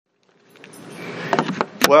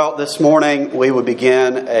Well, this morning we will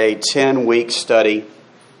begin a 10-week study.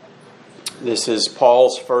 This is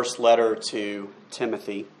Paul's first letter to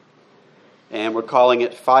Timothy, and we're calling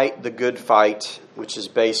it Fight the Good Fight, which is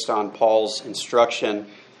based on Paul's instruction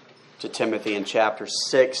to Timothy in chapter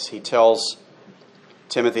 6. He tells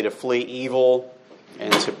Timothy to flee evil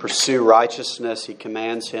and to pursue righteousness. He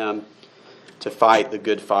commands him to fight the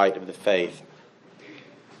good fight of the faith.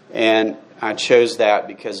 And I chose that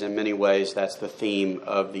because in many ways that's the theme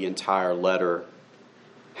of the entire letter.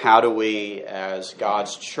 How do we, as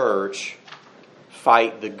God's church,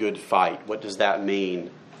 fight the good fight? What does that mean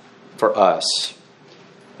for us?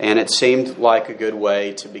 And it seemed like a good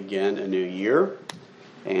way to begin a new year.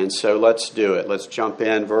 And so let's do it. Let's jump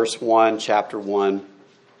in. Verse 1, chapter 1.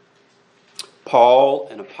 Paul,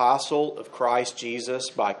 an apostle of Christ Jesus,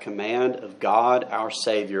 by command of God our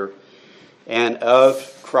Savior, and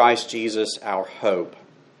of Christ Jesus our hope.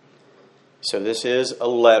 So this is a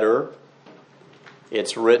letter.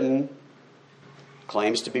 It's written,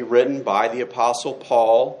 claims to be written by the Apostle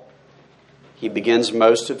Paul. He begins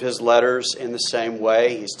most of his letters in the same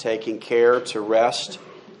way. He's taking care to rest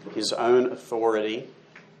his own authority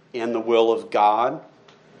in the will of God.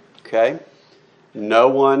 Okay? No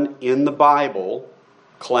one in the Bible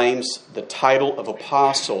claims the title of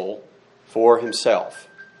apostle for himself,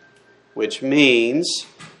 which means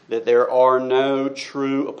that there are no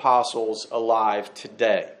true apostles alive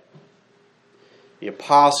today. The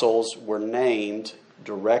apostles were named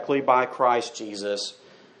directly by Christ Jesus,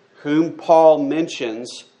 whom Paul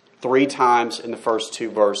mentions 3 times in the first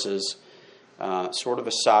 2 verses. Sort of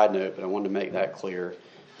a side note, but I wanted to make that clear.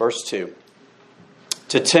 Verse 2.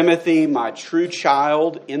 To Timothy, my true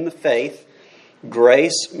child in the faith,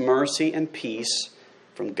 grace, mercy, and peace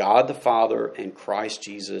from God the Father and Christ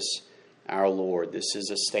Jesus our Lord. This is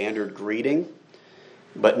a standard greeting,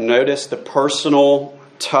 but notice the personal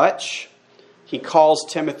touch. He calls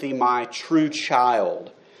Timothy my true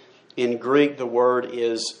child. In Greek, the word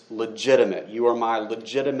is legitimate. You are my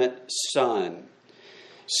legitimate son.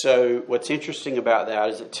 So what's interesting about that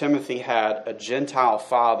is that Timothy had a Gentile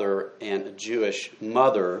father and a Jewish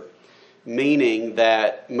mother, meaning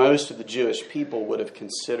that most of the Jewish people would have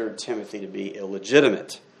considered Timothy to be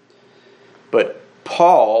illegitimate. But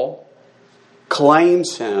Paul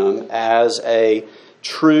claims him as a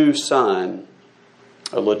true son,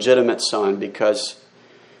 a legitimate son, because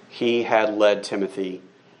he had led Timothy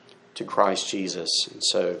to Christ Jesus. And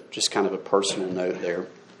so just kind of a personal note there.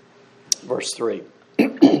 Verse 3.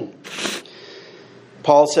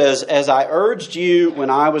 Paul says, as I urged you when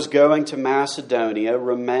I was going to Macedonia,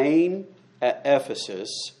 remain at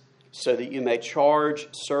Ephesus so that you may charge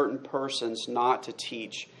certain persons not to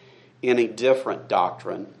teach any different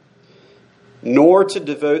doctrine, nor to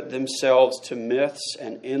devote themselves to myths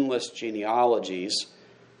and endless genealogies,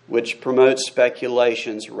 which promote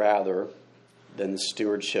speculations rather than the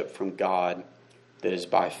stewardship from God that is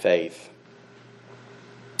by faith.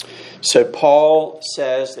 So Paul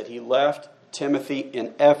says that he left Timothy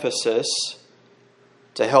in Ephesus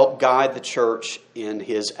to help guide the church in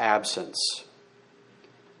his absence.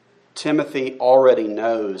 Timothy already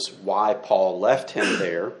knows why Paul left him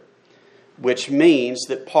there, which means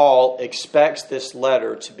that Paul expects this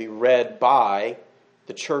letter to be read by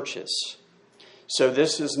the churches. So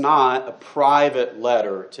this is not a private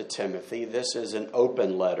letter to Timothy. This is an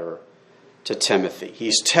open letter to Timothy.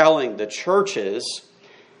 He's telling the churches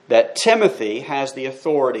that Timothy has the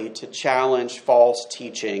authority to challenge false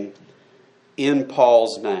teaching in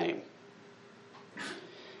Paul's name.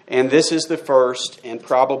 And this is the first and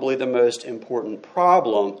probably the most important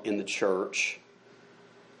problem in the church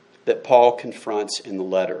that Paul confronts in the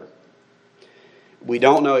letter. We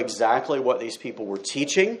don't know exactly what these people were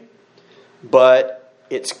teaching, but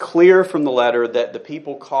it's clear from the letter that the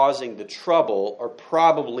people causing the trouble are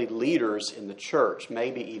probably leaders in the church,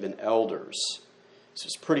 maybe even elders. So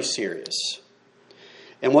it's pretty serious.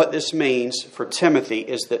 And what this means for Timothy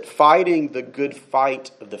is that fighting the good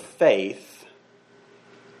fight of the faith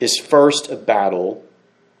is first a battle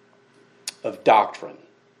of doctrine,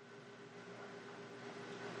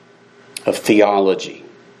 of theology.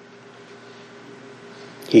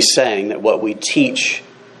 He's saying that what we teach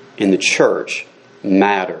in the church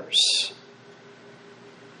matters.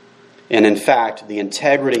 And in fact, the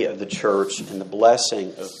integrity of the church and the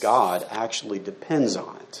blessing of God actually depends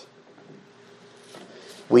on it.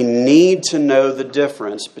 We need to know the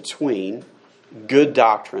difference between good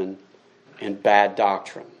doctrine and bad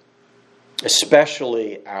doctrine,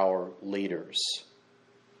 especially our leaders.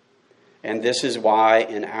 And this is why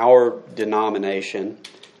in our denomination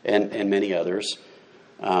and many others,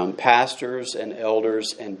 Pastors and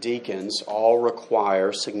elders and deacons all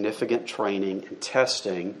require significant training and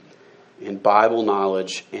testing in Bible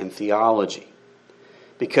knowledge and theology,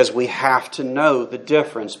 because we have to know the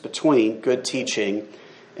difference between good teaching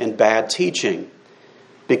and bad teaching,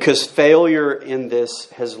 because failure in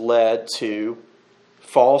this has led to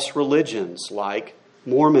false religions like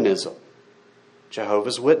Mormonism,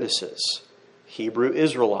 Jehovah's Witnesses, Hebrew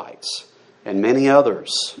Israelites, and many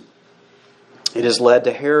others. It has led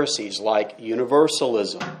to heresies like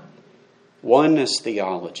universalism, oneness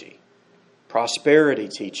theology, prosperity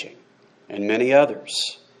teaching, and many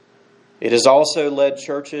others. It has also led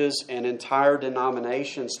churches and entire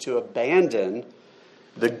denominations to abandon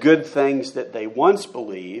the good things that they once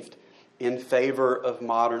believed in favor of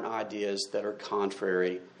modern ideas that are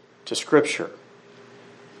contrary to Scripture.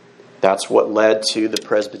 That's what led to the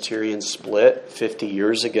Presbyterian split 50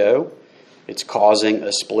 years ago. It's causing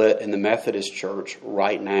a split in the Methodist Church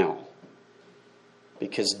right now,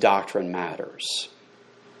 because doctrine matters.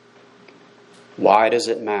 Why does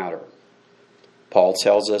it matter? Paul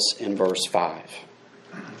tells us in verse 5.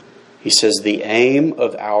 He says, the aim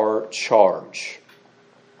of our charge,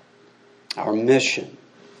 our mission,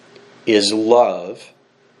 is love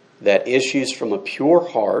that issues from a pure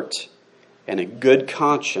heart and a good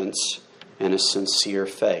conscience and a sincere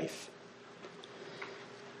faith.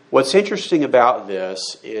 What's interesting about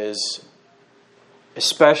this is,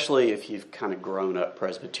 especially if you've kind of grown up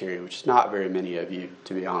Presbyterian, which is not very many of you,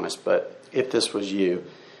 to be honest, but if this was you,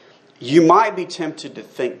 you might be tempted to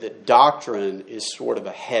think that doctrine is sort of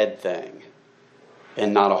a head thing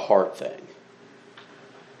and not a heart thing.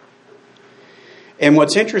 And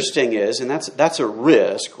what's interesting is, and that's a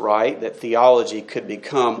risk, right, that theology could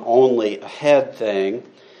become only a head thing,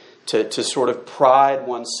 to sort of pride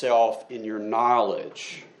oneself in your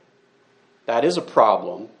knowledge. That is a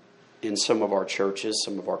problem in some of our churches.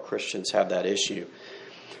 Some of our Christians have that issue.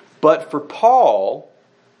 But for Paul,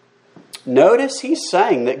 notice he's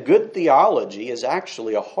saying that good theology is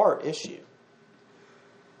actually a heart issue.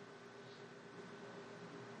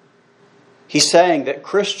 He's saying that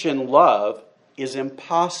Christian love is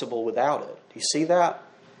impossible without it. Do you see that?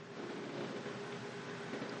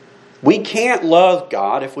 We can't love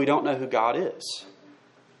God if we don't know who God is.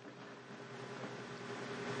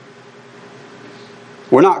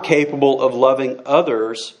 We're not capable of loving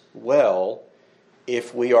others well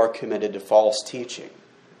if we are committed to false teaching.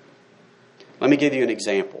 Let me give you an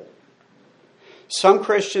example. Some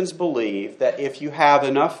Christians believe that if you have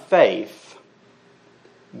enough faith,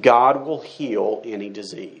 God will heal any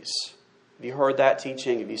disease. Have you heard that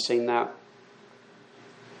teaching? Have you seen that?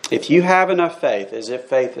 If you have enough faith, as if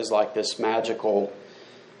faith is like this magical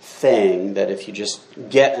thing that if you just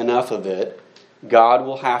get enough of it, God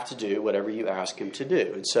will have to do whatever you ask Him to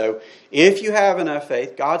do. And so, if you have enough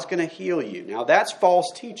faith, God's going to heal you. Now, that's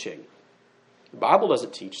false teaching. The Bible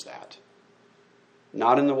doesn't teach that.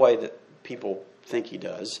 Not in the way that people think He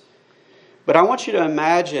does. But I want you to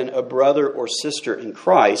imagine a brother or sister in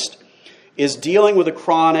Christ is dealing with a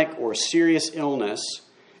chronic or serious illness,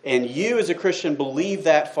 and you as a Christian believe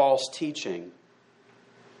that false teaching.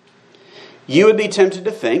 You would be tempted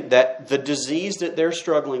to think that the disease that they're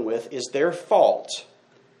struggling with is their fault,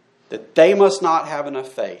 that they must not have enough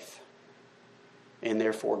faith, and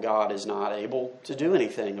therefore God is not able to do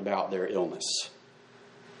anything about their illness.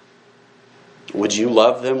 Would you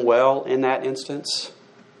love them well in that instance?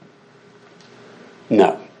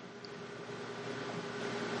 No.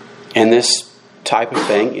 And this type of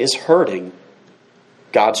thing is hurting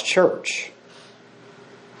God's church.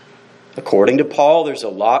 According to Paul, there's a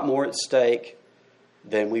lot more at stake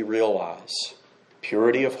than we realize.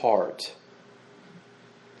 Purity of heart,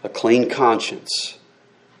 a clean conscience,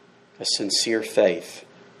 a sincere faith.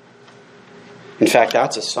 In fact,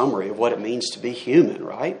 that's a summary of what it means to be human,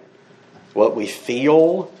 right? What we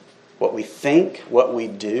feel, what we think, what we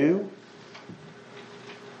do.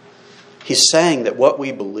 He's saying that what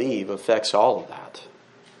we believe affects all of that.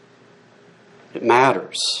 It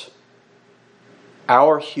matters.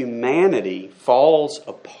 Our humanity falls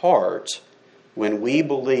apart when we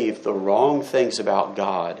believe the wrong things about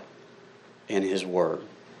God and His Word.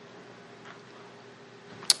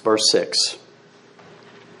 Verse 6.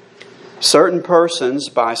 Certain persons,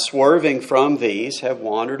 by swerving from these, have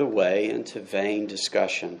wandered away into vain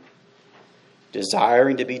discussion,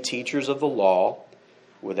 desiring to be teachers of the law,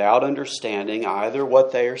 without understanding either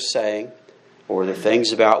what they are saying or the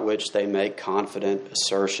things about which they make confident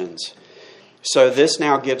assertions. So this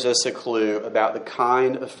now gives us a clue about the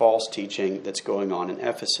kind of false teaching that's going on in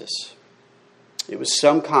Ephesus. It was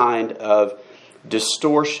some kind of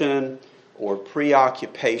distortion or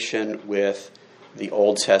preoccupation with the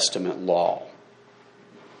Old Testament law.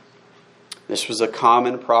 This was a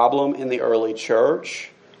common problem in the early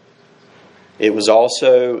church. It was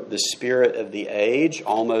also the spirit of the age,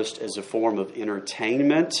 almost as a form of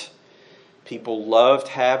entertainment. People loved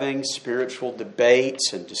having spiritual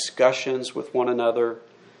debates and discussions with one another.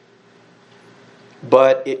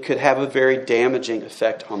 But it could have a very damaging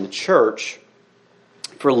effect on the church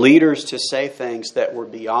for leaders to say things that were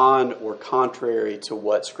beyond or contrary to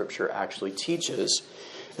what Scripture actually teaches,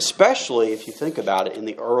 especially if you think about it in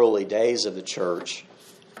the early days of the church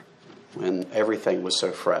when everything was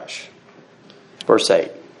so fresh. Verse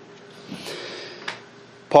 8.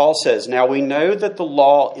 Paul says, "Now we know that the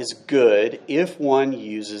law is good if one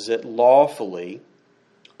uses it lawfully,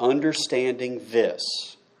 understanding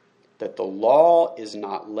this, that the law is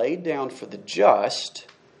not laid down for the just,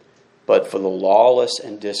 but for the lawless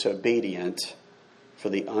and disobedient, for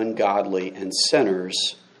the ungodly and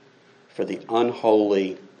sinners, for the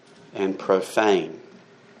unholy and profane."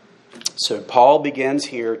 So Paul begins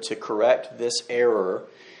here to correct this error,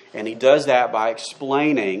 and he does that by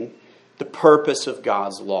explaining the purpose of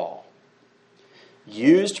God's law.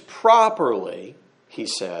 Used properly, he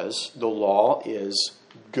says, the law is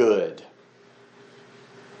good,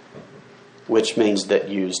 which means that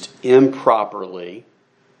used improperly,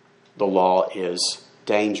 the law is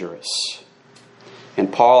dangerous.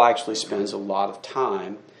 And Paul actually spends a lot of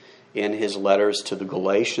time in his letters to the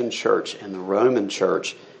Galatian church and the Roman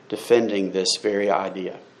church defending this very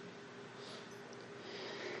idea.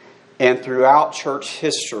 And throughout church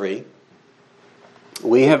history,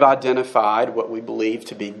 we have identified what we believe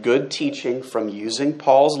to be good teaching from using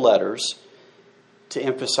Paul's letters to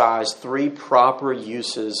emphasize three proper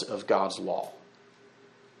uses of God's law.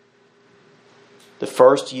 The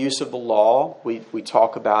first use of the law, we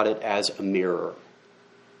talk about it as a mirror.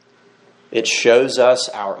 It shows us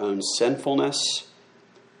our own sinfulness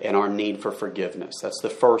and our need for forgiveness. That's the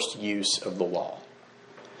first use of the law.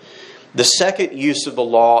 The second use of the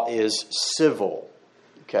law is civil.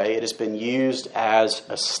 Okay, it has been used as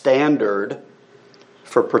a standard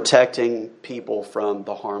for protecting people from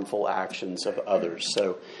the harmful actions of others.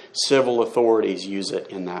 So civil authorities use it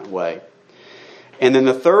in that way. And then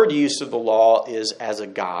the third use of the law is as a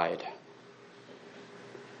guide.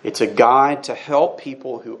 It's a guide to help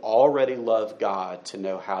people who already love God to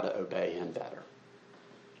know how to obey Him better.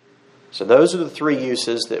 So those are the three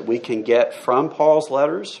uses that we can get from Paul's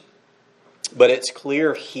letters. But it's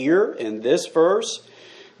clear here in this verse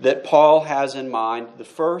that Paul has in mind the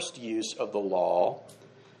first use of the law,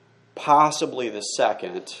 possibly the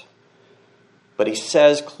second. But he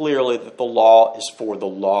says clearly that the law is for the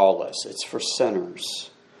lawless. It's for sinners.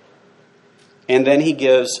 And then he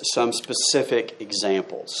gives some specific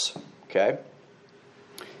examples. Okay?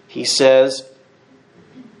 He says,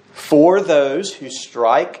 for those who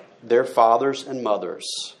strike their fathers and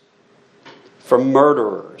mothers, for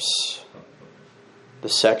murderers, the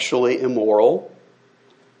sexually immoral,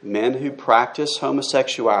 men who practice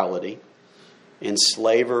homosexuality,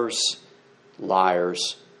 enslavers,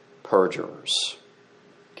 liars, perjurers.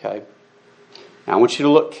 Okay? Now I want you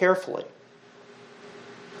to look carefully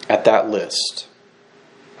at that list.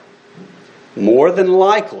 More than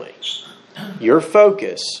likely, your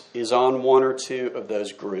focus is on one or two of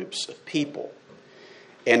those groups of people.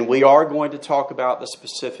 And we are going to talk about the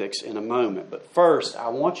specifics in a moment. But first, I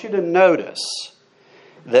want you to notice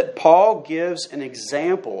that Paul gives an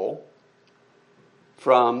example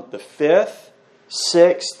from the 5th,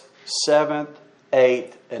 6th, 7th,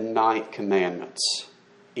 8th, and 9th commandments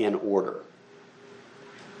in order.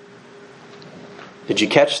 Did you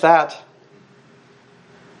catch that?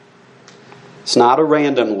 It's not a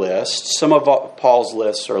random list. Some of Paul's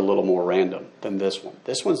lists are a little more random than this one.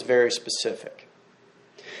 This one's very specific.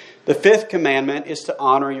 The 5th commandment is to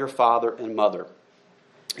honor your father and mother.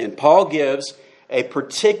 And Paul gives a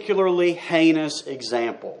particularly heinous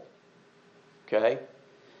example. Okay?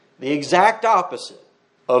 The exact opposite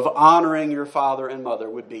of honoring your father and mother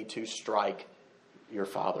would be to strike your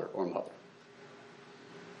father or mother.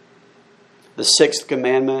 The 6th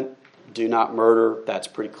commandment, do not murder, that's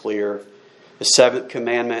pretty clear. The 7th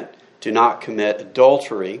commandment, do not commit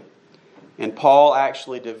adultery. And Paul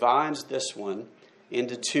actually divides this one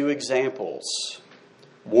into two examples.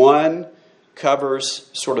 One covers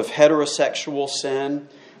sort of heterosexual sin.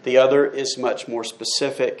 The other is much more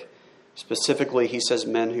specific. Specifically, he says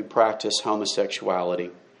men who practice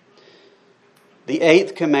homosexuality. The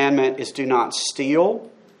 8th commandment is do not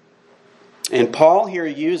steal. And Paul here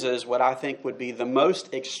uses what I think would be the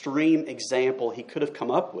most extreme example he could have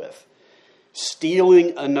come up with.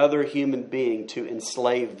 Stealing another human being to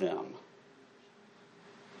enslave them.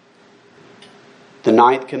 The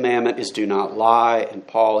ninth commandment is do not lie, and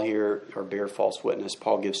Paul here, or bear false witness,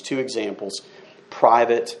 Paul gives two examples,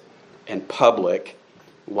 private and public,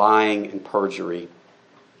 lying and perjury.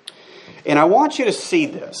 And I want you to see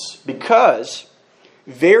this, because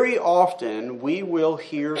very often we will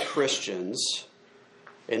hear Christians,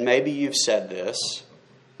 and maybe you've said this,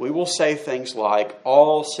 we will say things like,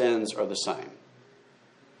 all sins are the same.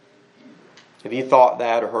 Have you thought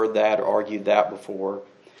that or heard that or argued that before?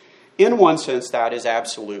 In one sense, that is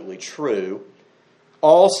absolutely true.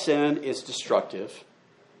 All sin is destructive.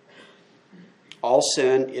 All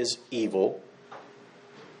sin is evil.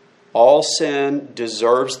 All sin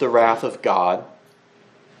deserves the wrath of God.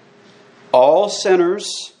 All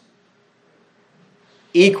sinners,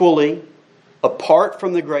 equally, apart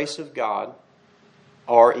from the grace of God,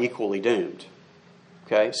 are equally doomed.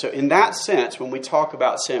 Okay, so in that sense, when we talk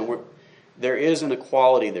about sin, there is an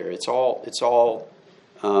equality there. It's all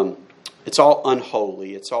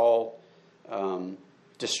unholy. It's all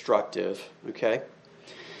destructive. Okay,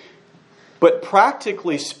 but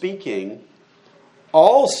practically speaking,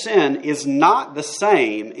 all sin is not the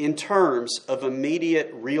same in terms of immediate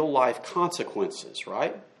real-life consequences,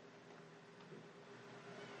 right?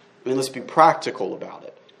 I mean, let's be practical about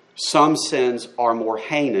it. Some sins are more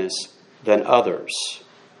heinous than others.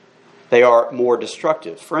 They are more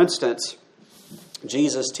destructive. For instance,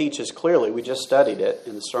 Jesus teaches clearly, we just studied it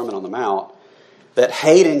in the Sermon on the Mount, that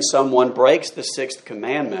hating someone breaks the sixth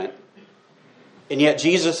commandment, and yet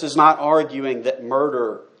Jesus is not arguing that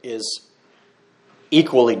murder is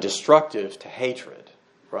equally destructive to hatred,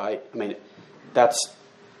 right? I mean, that's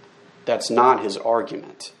not his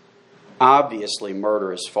argument. Obviously,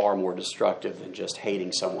 murder is far more destructive than just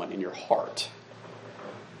hating someone in your heart.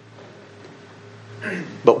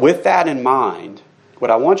 But with that in mind,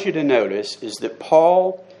 what I want you to notice is that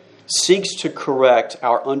Paul seeks to correct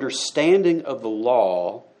our understanding of the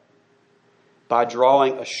law by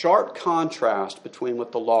drawing a sharp contrast between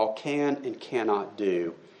what the law can and cannot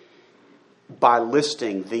do by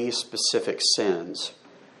listing these specific sins.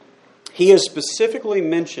 He is specifically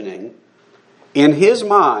mentioning in his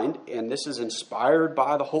mind, and this is inspired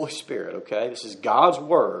by the Holy Spirit, okay? This is God's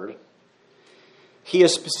Word. He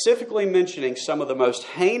is specifically mentioning some of the most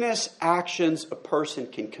heinous actions a person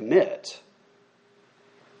can commit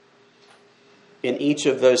in each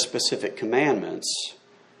of those specific commandments.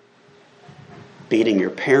 Beating your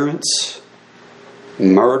parents,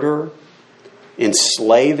 murder,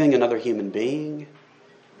 enslaving another human being,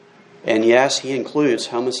 and yes, he includes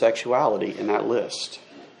homosexuality in that list.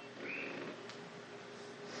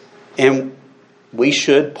 And we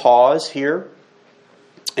should pause here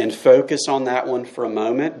and focus on that one for a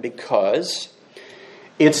moment, because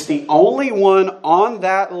it's the only one on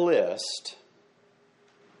that list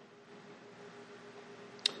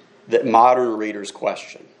that modern readers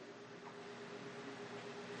question.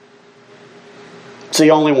 It's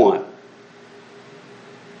the only one.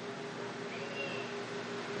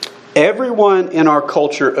 Everyone in our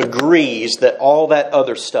culture agrees that all that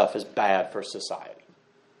other stuff is bad for society.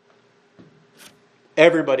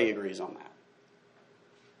 Everybody agrees on that.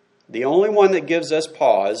 The only one that gives us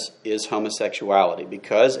pause is homosexuality,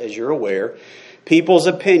 because, as you're aware, people's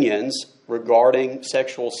opinions regarding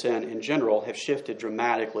sexual sin in general have shifted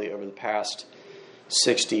dramatically over the past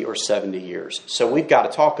 60 or 70 years. So we've got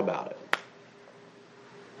to talk about it.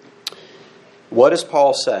 What is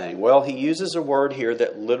Paul saying? Well, he uses a word here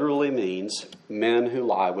that literally means men who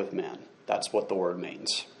lie with men. That's what the word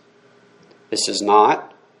means. This is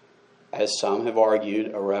not, as some have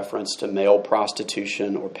argued, a reference to male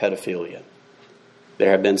prostitution or pedophilia.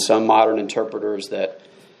 There have been some modern interpreters that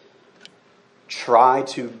try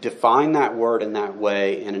to define that word in that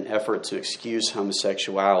way in an effort to excuse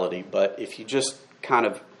homosexuality. But if you just kind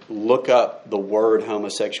of look up the word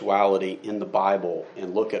homosexuality in the Bible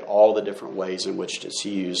and look at all the different ways in which it's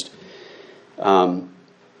used, the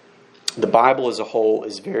Bible as a whole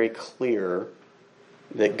is very clear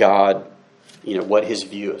that God, what his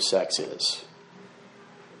view of sex is.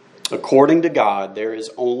 According to God, there is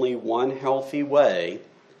only one healthy way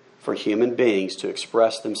for human beings to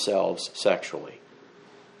express themselves sexually.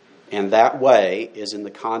 And that way is in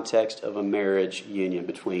the context of a marriage union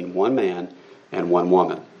between one man and one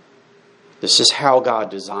woman. This is how God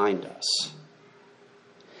designed us.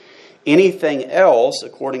 Anything else,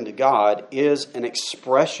 according to God, is an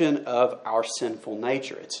expression of our sinful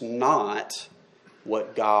nature. It's not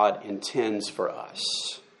what God intends for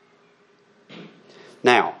us.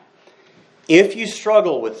 Now, if you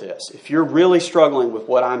struggle with this, if you're really struggling with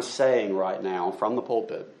what I'm saying right now from the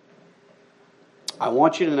pulpit, I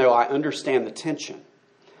want you to know I understand the tension.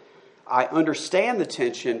 I understand the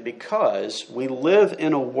tension because we live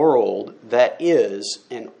in a world that is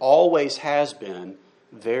and always has been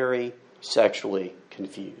very sexually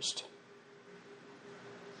confused.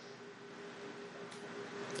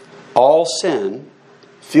 All sin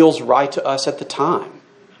feels right to us at the time.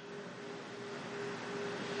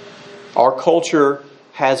 Our culture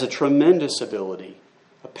has a tremendous ability,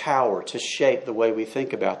 a power to shape the way we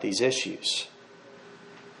think about these issues.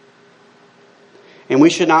 And we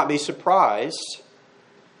should not be surprised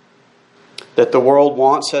that the world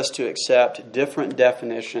wants us to accept different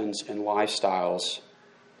definitions and lifestyles.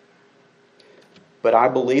 But I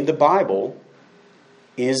believe the Bible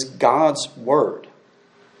is God's Word.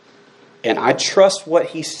 And I trust what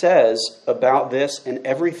He says about this and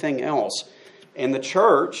everything else. And the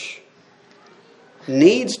church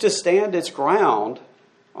needs to stand its ground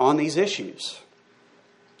on these issues.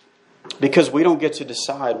 Because we don't get to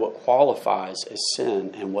decide what qualifies as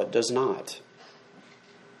sin and what does not.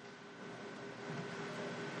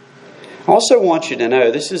 I also want you to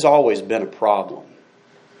know this has always been a problem.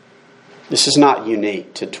 This is not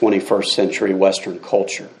unique to 21st century Western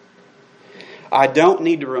culture. I don't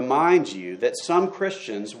need to remind you that some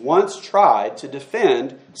Christians once tried to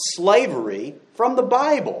defend slavery from the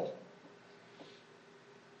Bible.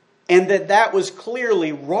 And that was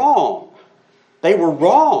clearly wrong. They were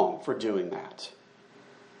wrong for doing that.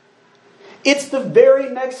 It's the very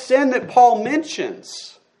next sin that Paul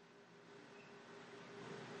mentions.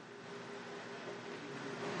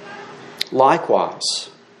 Likewise,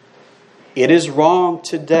 it is wrong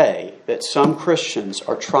today that some Christians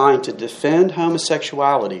are trying to defend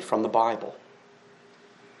homosexuality from the Bible.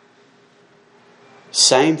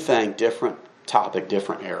 Same thing, different topic,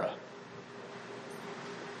 different era.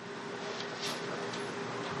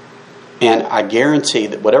 And I guarantee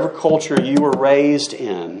that whatever culture you were raised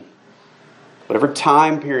in, whatever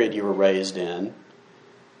time period you were raised in,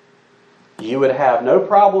 you would have no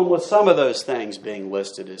problem with some of those things being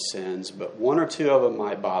listed as sins, but one or two of them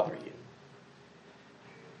might bother you.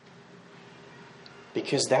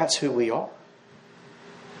 Because that's who we are.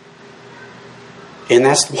 And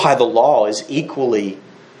that's why the law is equally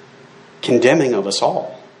condemning of us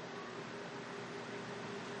all.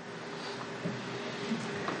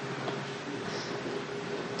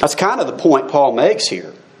 That's kind of the point Paul makes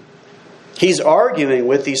here. He's arguing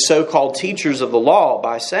with these so-called teachers of the law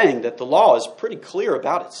by saying that the law is pretty clear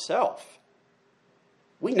about itself.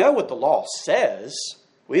 We know what the law says.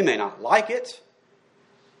 We may not like it.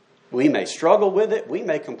 We may struggle with it. We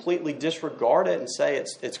may completely disregard it and say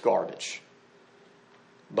it's garbage.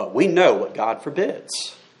 But we know what God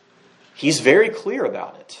forbids. He's very clear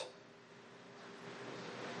about it.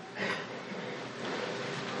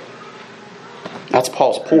 That's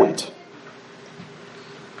Paul's point.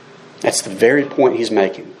 That's the very point he's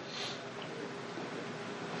making.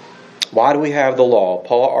 Why do we have the law?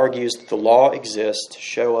 Paul argues that the law exists to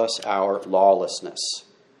show us our lawlessness,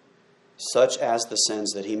 such as the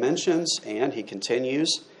sins that he mentions, and he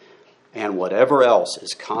continues, and whatever else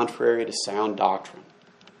is contrary to sound doctrine,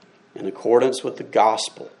 in accordance with the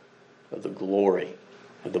gospel of the glory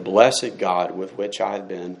of the blessed God with which I have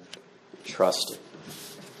been entrusted.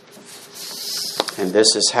 And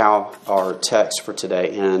this is how our text for today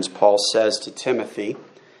ends. Paul says to Timothy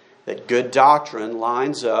that good doctrine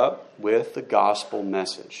lines up with the gospel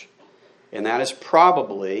message. And that is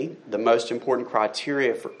probably the most important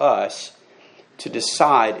criteria for us to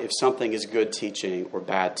decide if something is good teaching or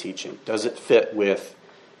bad teaching. Does it fit with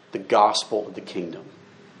the gospel of the kingdom?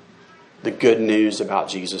 The good news about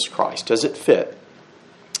Jesus Christ. Does it fit?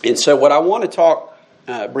 And so what I want to talk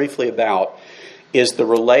briefly about is the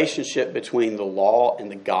relationship between the law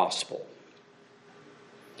and the gospel.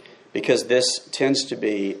 Because this tends to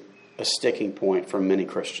be a sticking point for many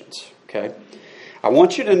Christians. Okay? I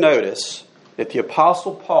want you to notice that the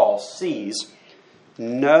Apostle Paul sees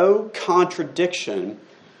no contradiction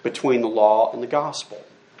between the law and the gospel.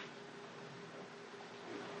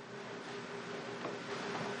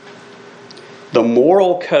 The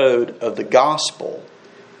moral code of the gospel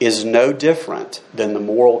is no different than the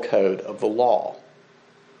moral code of the law.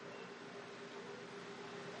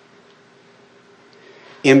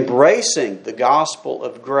 Embracing the gospel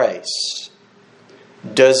of grace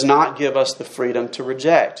does not give us the freedom to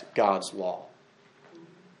reject God's law,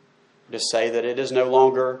 to say that it is no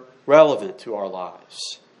longer relevant to our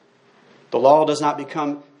lives. The law does not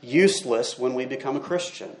become useless when we become a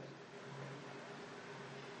Christian.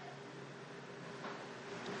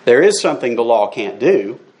 There is something the law can't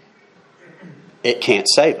do. It can't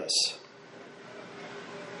save us.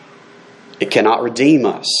 It cannot redeem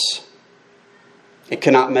us. It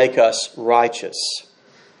cannot make us righteous.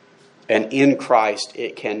 And in Christ,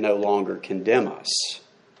 it can no longer condemn us.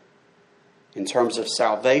 In terms of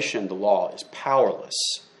salvation, the law is powerless.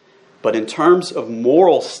 But in terms of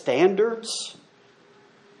moral standards,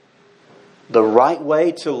 the right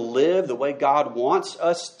way to live, the way God wants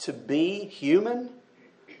us to be human,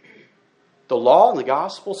 the law and the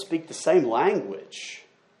gospel speak the same language.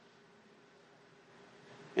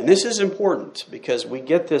 And this is important because we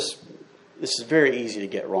get this. This is very easy to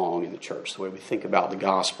get wrong in the church, the way we think about the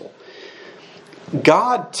gospel.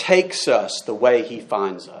 God takes us the way He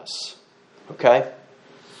finds us. Okay?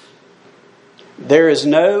 There is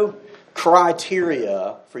no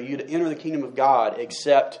criteria for you to enter the kingdom of God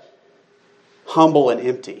except humble and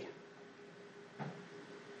empty.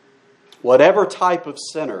 Whatever type of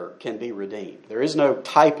sinner can be redeemed. There is no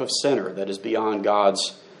type of sinner that is beyond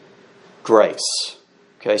God's grace.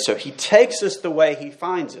 Okay, so He takes us the way He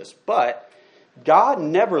finds us, but God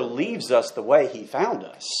never leaves us the way He found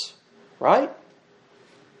us. Right?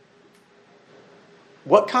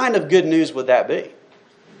 What kind of good news would that be?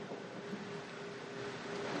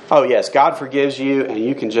 Oh yes, God forgives you and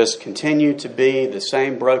you can just continue to be the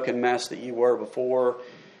same broken mess that you were before,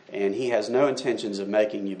 and He has no intentions of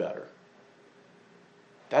making you better.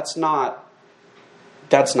 That's not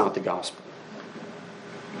the gospel.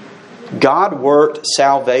 God worked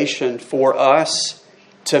salvation for us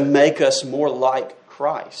to make us more like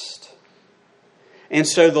Christ. And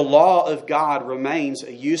so the law of God remains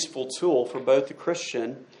a useful tool for both the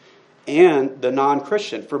Christian and the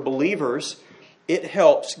non-Christian. For believers, it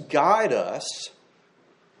helps guide us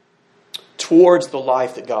towards the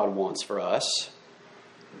life that God wants for us.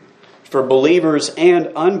 For believers and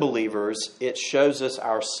unbelievers, it shows us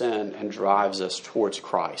our sin and drives us towards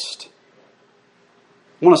Christ.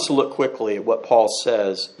 I want us to look quickly at what Paul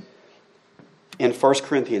says in 1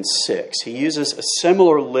 Corinthians 6. He uses a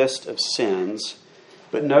similar list of sins,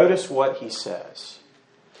 but notice what he says.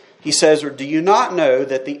 He says, "Or do you not know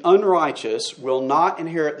that the unrighteous will not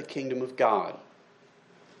inherit the kingdom of God?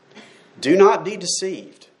 Do not be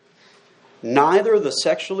deceived. Neither the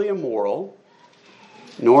sexually immoral,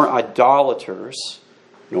 nor idolaters,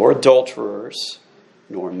 nor adulterers,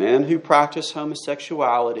 nor men who practice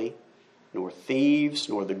homosexuality, nor thieves,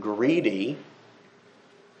 nor the greedy,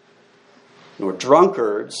 nor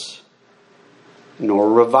drunkards, nor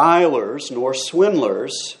revilers, nor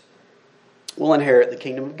swindlers will inherit the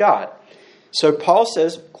kingdom of God." So Paul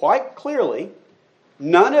says quite clearly,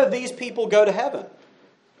 none of these people go to heaven.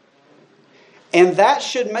 And that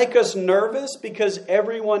should make us nervous because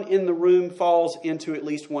everyone in the room falls into at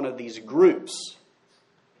least one of these groups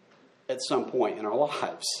at some point in our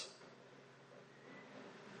lives.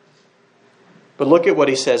 But look at what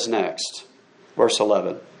he says next. Verse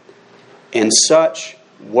 11. "And such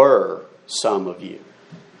were some of you.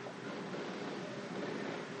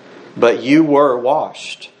 But you were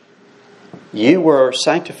washed. You were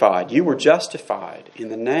sanctified. You were justified in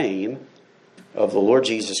the name of the Lord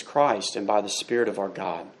Jesus Christ and by the Spirit of our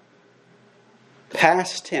God."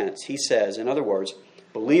 Past tense, he says, in other words,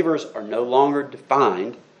 believers are no longer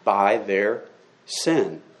defined by their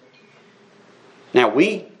sin. Now,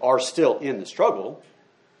 we are still in the struggle.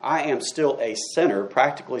 I am still a sinner,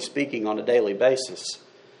 practically speaking, on a daily basis.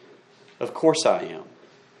 Of course I am.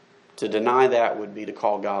 To deny that would be to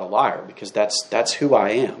call God a liar, because that's who I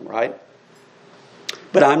am, right?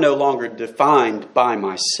 But I'm no longer defined by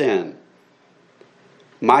my sin.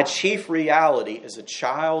 My chief reality as a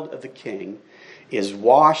child of the King is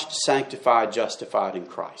washed, sanctified, justified in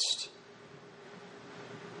Christ.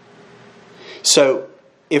 So,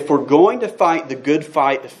 if we're going to fight the good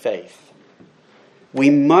fight of faith,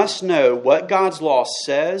 we must know what God's law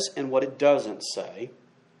says and what it doesn't say.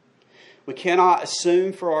 We cannot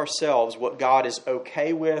assume for ourselves what God is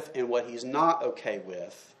okay with and what He's not okay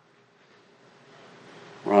with.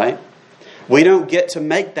 Right? We don't get to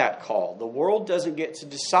make that call. The world doesn't get to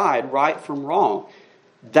decide right from wrong.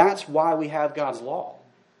 That's why we have God's law.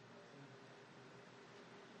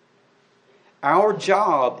 Our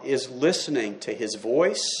job is listening to His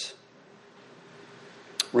voice,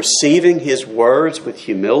 receiving His words with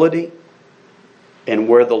humility, and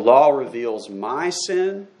where the law reveals my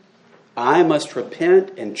sin, I must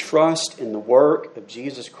repent and trust in the work of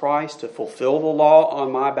Jesus Christ to fulfill the law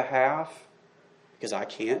on my behalf, because I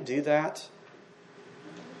can't do that.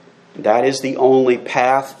 That is the only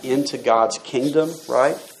path into God's kingdom,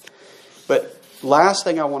 right? But last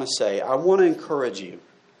thing I want to say, I want to encourage you.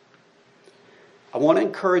 I want to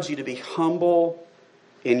encourage you to be humble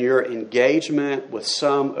in your engagement with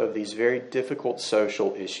some of these very difficult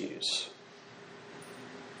social issues.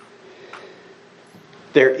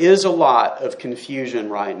 There is a lot of confusion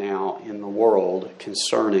right now in the world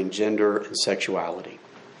concerning gender and sexuality.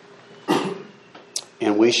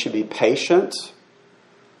 And we should be patient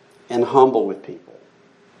and humble with people.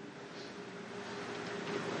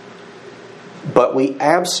 But we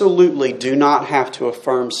absolutely do not have to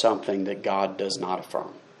affirm something that God does not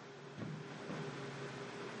affirm.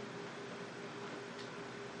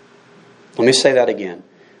 Let me say that again.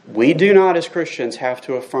 We do not, as Christians, have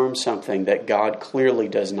to affirm something that God clearly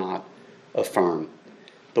does not affirm.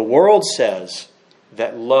 The world says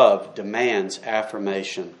that love demands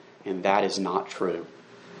affirmation, and that is not true.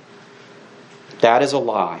 That is a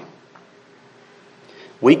lie.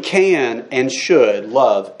 We can and should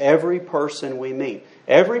love every person we meet.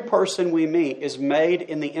 Every person we meet is made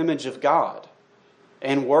in the image of God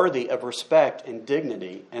and worthy of respect and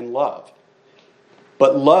dignity and love.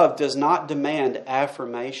 But love does not demand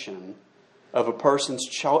affirmation of a person's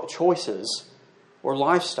choices or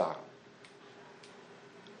lifestyle.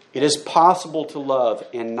 It is possible to love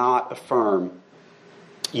and not affirm.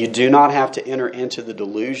 You do not have to enter into the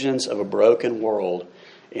delusions of a broken world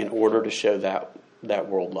in order to show that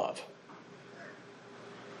world love.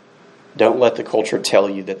 Don't let the culture tell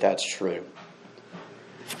you that that's true.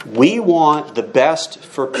 We want the best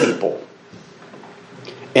for people.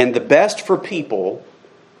 And the best for people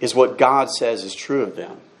is what God says is true of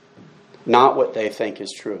them, not what they think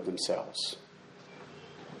is true of themselves.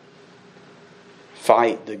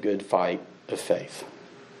 Fight the good fight of faith.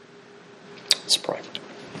 Let's pray.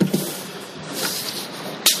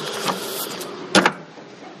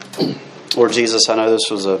 Lord Jesus, I know this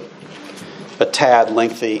was a tad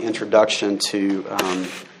lengthy introduction to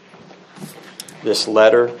this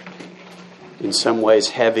letter. In some ways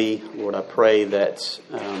heavy. Lord, I pray that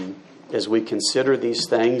as we consider these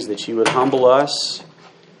things, that you would humble us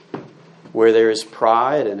where there is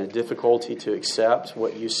pride and a difficulty to accept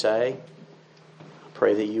what you say. I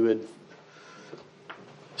pray that you would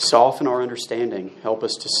soften our understanding, help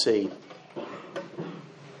us to see.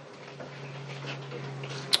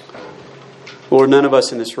 Lord, none of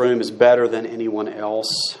us in this room is better than anyone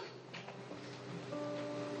else.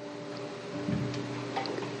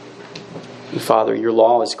 Father, your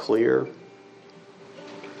law is clear.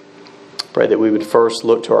 Pray that we would first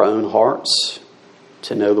look to our own hearts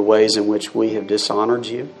to know the ways in which we have dishonored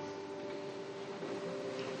you.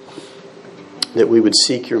 That we would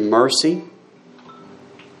seek your mercy.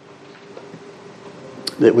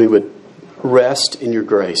 That we would rest in your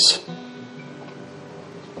grace.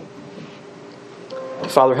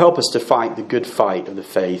 Father, help us to fight the good fight of the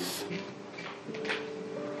faith.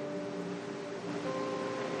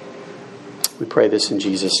 We pray this in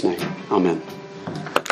Jesus' name. Amen.